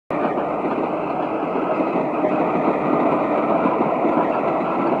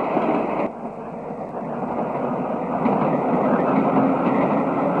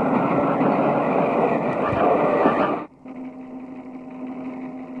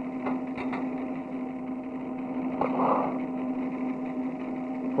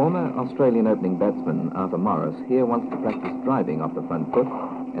Former Australian opening batsman Arthur Morris here wants to practice driving off the front foot,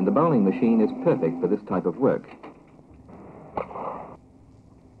 and the bowling machine is perfect for this type of work.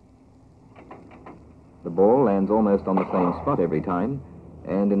 The ball lands almost on the same spot every time,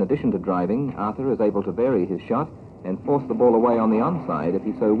 and in addition to driving, Arthur is able to vary his shot and force the ball away on the onside if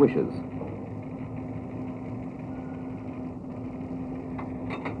he so wishes.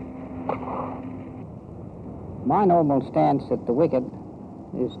 My normal stance at the wicket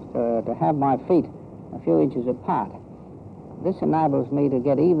is to have my feet a few inches apart. This enables me to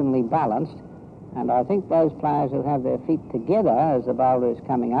get evenly balanced, and I think those players who have their feet together as the bowler is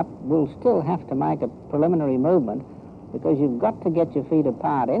coming up will still have to make a preliminary movement, because you've got to get your feet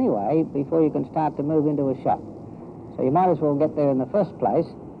apart anyway before you can start to move into a shot. So you might as well get there in the first place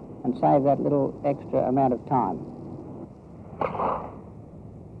and save that little extra amount of time.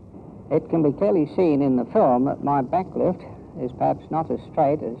 It can be clearly seen in the film that my backlift is perhaps not as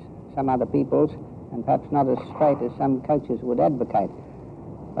straight as some other people's, and perhaps not as straight as some coaches would advocate.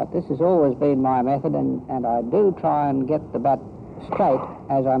 But this has always been my method, and I do try and get the bat straight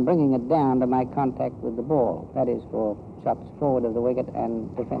as I'm bringing it down to make contact with the ball. That is for shots forward of the wicket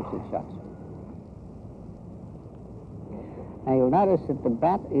and defensive shots. Now you'll notice that the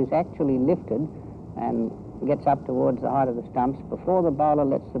bat is actually lifted and gets up towards the height of the stumps before the bowler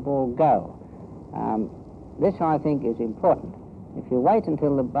lets the ball go. This, I think, is important. If you wait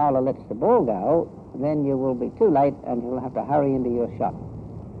until the bowler lets the ball go, then you will be too late and you'll have to hurry into your shot.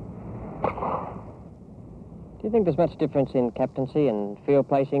 Do you think there's much difference in captaincy and field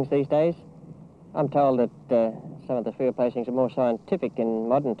placings these days? I'm told that some of the field placings are more scientific in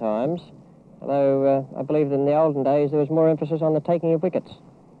modern times, although I believe that in the olden days there was more emphasis on the taking of wickets.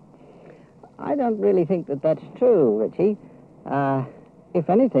 I don't really think that that's true, Richie. If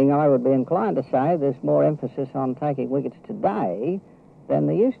anything, I would be inclined to say there's more emphasis on taking wickets today than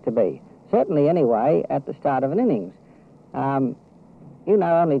there used to be. Certainly, anyway, at the start of an innings. You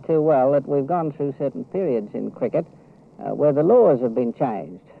know only too well that we've gone through certain periods in cricket where the laws have been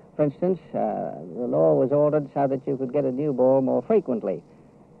changed. For instance, the law was ordered so that you could get a new ball more frequently.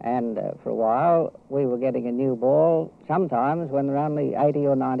 And for a while, we were getting a new ball sometimes when there were only 80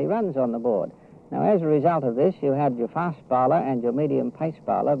 or 90 runs on the board. Now, as a result of this, you had your fast bowler and your medium pace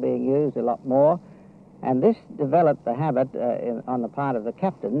bowler being used a lot more, and this developed the habit on the part of the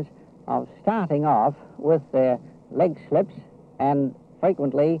captains of starting off with their leg slips, and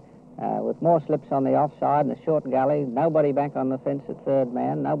frequently with more slips on the offside and a short gully, nobody back on the fence at third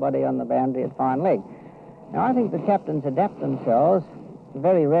man, nobody on the boundary at fine leg. Now, I think the captains adapt themselves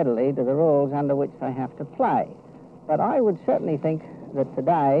very readily to the rules under which they have to play. But I would certainly think that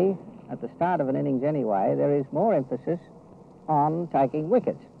today, at the start of an innings anyway, there is more emphasis on taking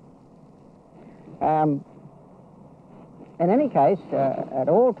wickets. In any case, at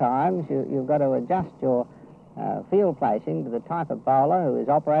all times, you've got to adjust your field placing to the type of bowler who is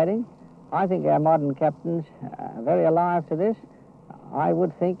operating. I think our modern captains are very alive to this. I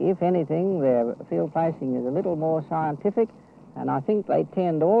would think, if anything, their field placing is a little more scientific, and I think they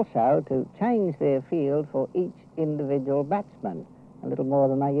tend also to change their field for each individual batsman a little more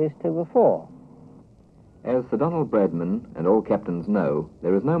than they used to before. As Sir Donald Bradman and all captains know,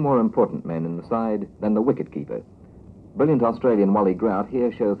 there is no more important man in the side than the wicket-keeper. Brilliant Australian Wally Grout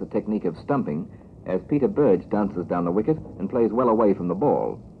here shows the technique of stumping as Peter Burge dances down the wicket and plays well away from the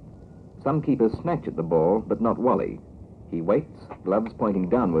ball. Some keepers snatch at the ball, but not Wally. He waits, gloves pointing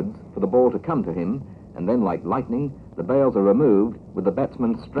downwards, for the ball to come to him, and then, like lightning, the bails are removed with the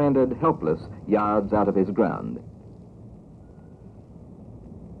batsman stranded, helpless, yards out of his ground.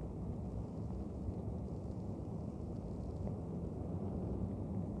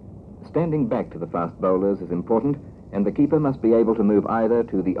 Standing back to the fast bowlers is important, and the keeper must be able to move either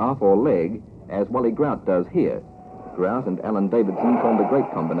to the off or leg, as Wally Grout does here. Grout and Alan Davidson formed a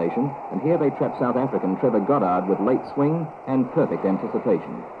great combination, and here they trap South African Trevor Goddard with late swing and perfect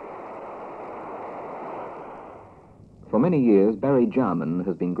anticipation. For many years, Barry Jarman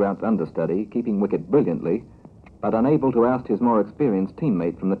has been Grout's understudy, keeping wicket brilliantly, but unable to oust his more experienced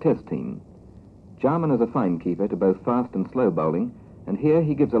teammate from the Test team. Jarman is a fine keeper to both fast and slow bowling, and here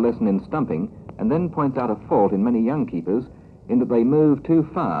he gives a lesson in stumping and then points out a fault in many young keepers in that they move too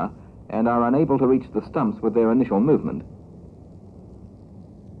far and are unable to reach the stumps with their initial movement.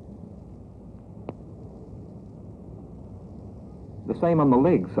 The same on the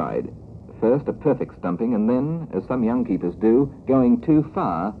leg side. First a perfect stumping, and then, as some young keepers do, going too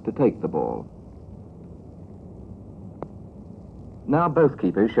far to take the ball. Now both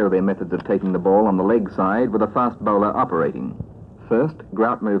keepers show their methods of taking the ball on the leg side with a fast bowler operating. First,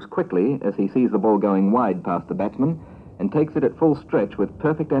 Grout moves quickly as he sees the ball going wide past the batsman, and takes it at full stretch with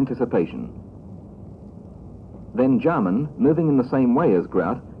perfect anticipation. Then Jarman, moving in the same way as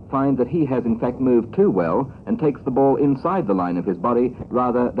Grout, finds that he has in fact moved too well and takes the ball inside the line of his body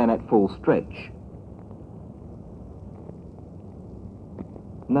rather than at full stretch.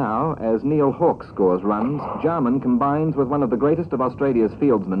 Now, as Neil Hawke scores runs, Jarman combines with one of the greatest of Australia's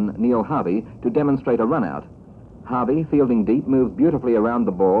fieldsmen, Neil Harvey, to demonstrate a run-out. Harvey, fielding deep, moves beautifully around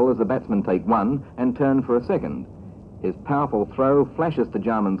the ball as the batsmen take one and turn for a second. His powerful throw flashes to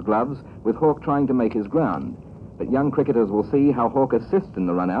Jarman's gloves, with Hawke trying to make his ground. But young cricketers will see how Hawke assists in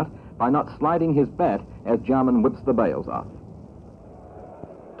the run-out by not sliding his bat as Jarman whips the bails off.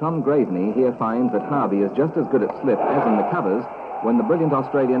 Tom Graveney here finds that Harvey is just as good at slip as in the covers when the brilliant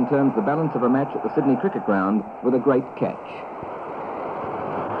Australian turns the balance of a match at the Sydney Cricket Ground with a great catch.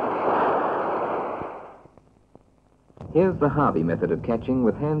 Here's the Harvey method of catching,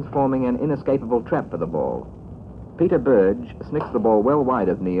 with hands forming an inescapable trap for the ball. Peter Burge snicks the ball well wide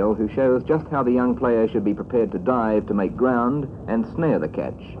of Neil, who shows just how the young player should be prepared to dive to make ground and snare the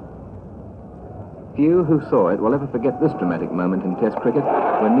catch. Few who saw it will ever forget this dramatic moment in Test cricket,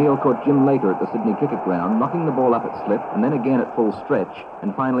 when Neil caught Jim Laker at the Sydney Cricket Ground, knocking the ball up at slip and then again at full stretch,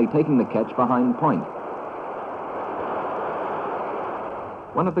 and finally taking the catch behind point.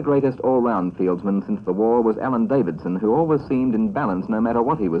 One of the greatest all-round fieldsmen since the war was Alan Davidson, who always seemed in balance no matter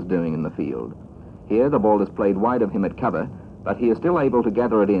what he was doing in the field. Here the ball is played wide of him at cover, but he is still able to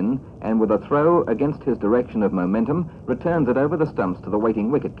gather it in, and with a throw against his direction of momentum, returns it over the stumps to the waiting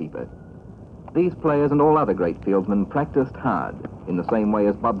wicketkeeper. These players and all other great fieldsmen practiced hard, in the same way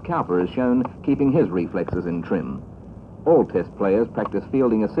as Bob Cowper has shown, keeping his reflexes in trim. All Test players practice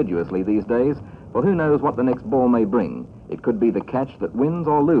fielding assiduously these days, for who knows what the next ball may bring. It could be the catch that wins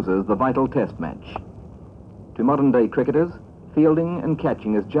or loses the vital Test match. To modern-day cricketers, fielding and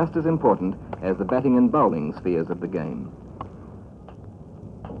catching is just as important as the batting and bowling spheres of the game.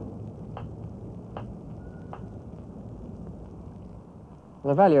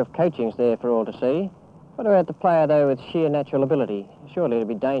 The value of coaching's there for all to see. What about the player, though, with sheer natural ability? Surely it'd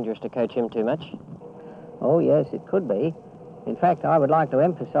be dangerous to coach him too much. Oh, yes, it could be. In fact, I would like to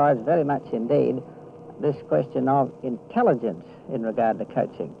emphasise very much indeed this question of intelligence in regard to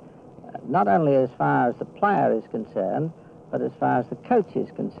coaching. Not only as far as the player is concerned, but as far as the coach is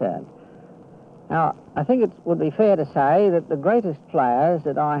concerned. Now, I think it would be fair to say that the greatest players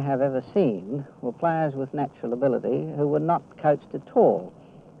that I have ever seen were players with natural ability who were not coached at all.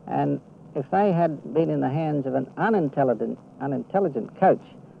 And if they had been in the hands of an unintelligent coach,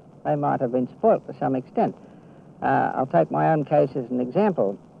 they might have been spoilt to some extent. I'll take my own case as an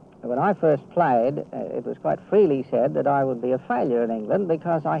example. When I first played, it was quite freely said that I would be a failure in England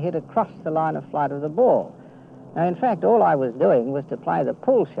because I hit across the line of flight of the ball. Now, in fact, all I was doing was to play the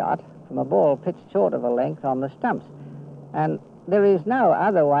pull shot from a ball pitched short of a length on the stumps. And there is no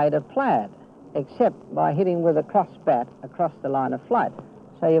other way to play it except by hitting with a cross bat across the line of flight.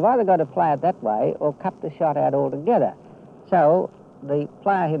 So you've either got to play it that way or cut the shot out altogether. So the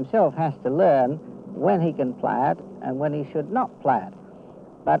player himself has to learn when he can play it and when he should not play it.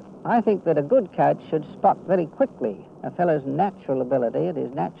 But I think that a good coach should spot very quickly a fellow's natural ability and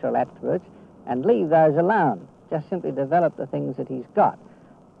his natural attributes and leave those alone. Just simply develop the things that he's got.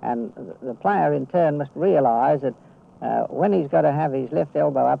 And the player, in turn, must realise that when he's got to have his left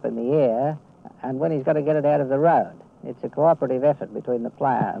elbow up in the air and when he's got to get it out of the road. It's a cooperative effort between the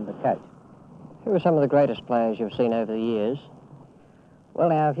player and the coach. Who are some of the greatest players you've seen over the years? Well,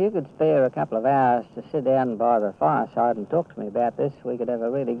 now, if you could spare a couple of hours to sit down by the fireside and talk to me about this, we could have a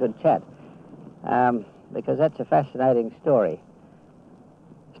really good chat, because that's a fascinating story.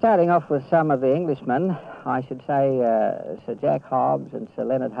 Starting off with some of the Englishmen, I should say Sir Jack Hobbs and Sir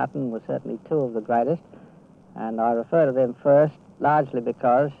Leonard Hutton were certainly two of the greatest, and I refer to them first largely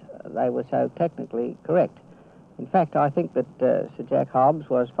because they were so technically correct. In fact, I think that Sir Jack Hobbs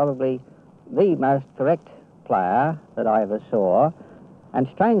was probably the most correct player that I ever saw, and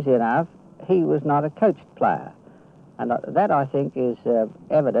strangely enough, he was not a coached player. And that, I think, is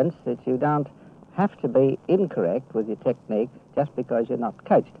evidence that you don't have to be incorrect with your technique just because you're not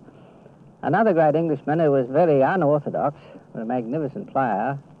coached. Another great Englishman who was very unorthodox, a magnificent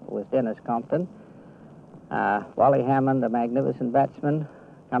player, was Dennis Compton. Wally Hammond, a magnificent batsman,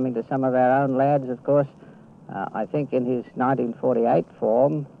 coming to some of our own lads, of course. I think in his 1948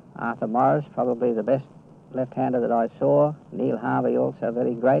 form, Arthur Morris, probably the best left-hander that I saw. Neil Harvey, also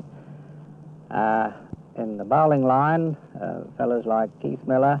very great. In the bowling line, fellows like Keith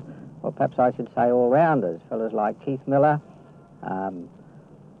Miller, or perhaps I should say all-rounders, fellows like Keith Miller,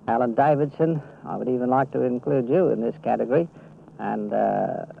 Alan Davidson. I would even like to include you in this category, and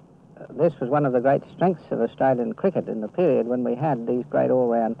this was one of the great strengths of Australian cricket in the period when we had these great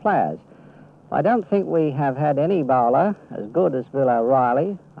all-round players. I don't think we have had any bowler as good as Bill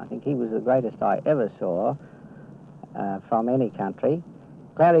O'Reilly. I think he was the greatest I ever saw from any country.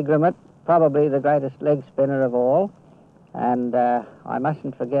 Clary Grimmett, probably the greatest leg spinner of all. And I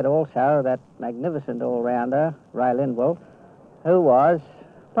mustn't forget also that magnificent all-rounder, Ray Lindwell, who was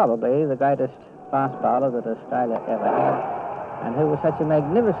probably the greatest fast bowler that Australia ever had, and who was such a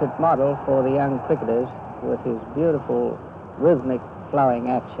magnificent model for the young cricketers with his beautiful, rhythmic, flowing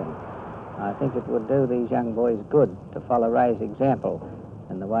action. I think it would do these young boys good to follow Ray's example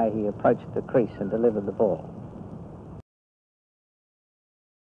in the way he approached the crease and delivered the ball.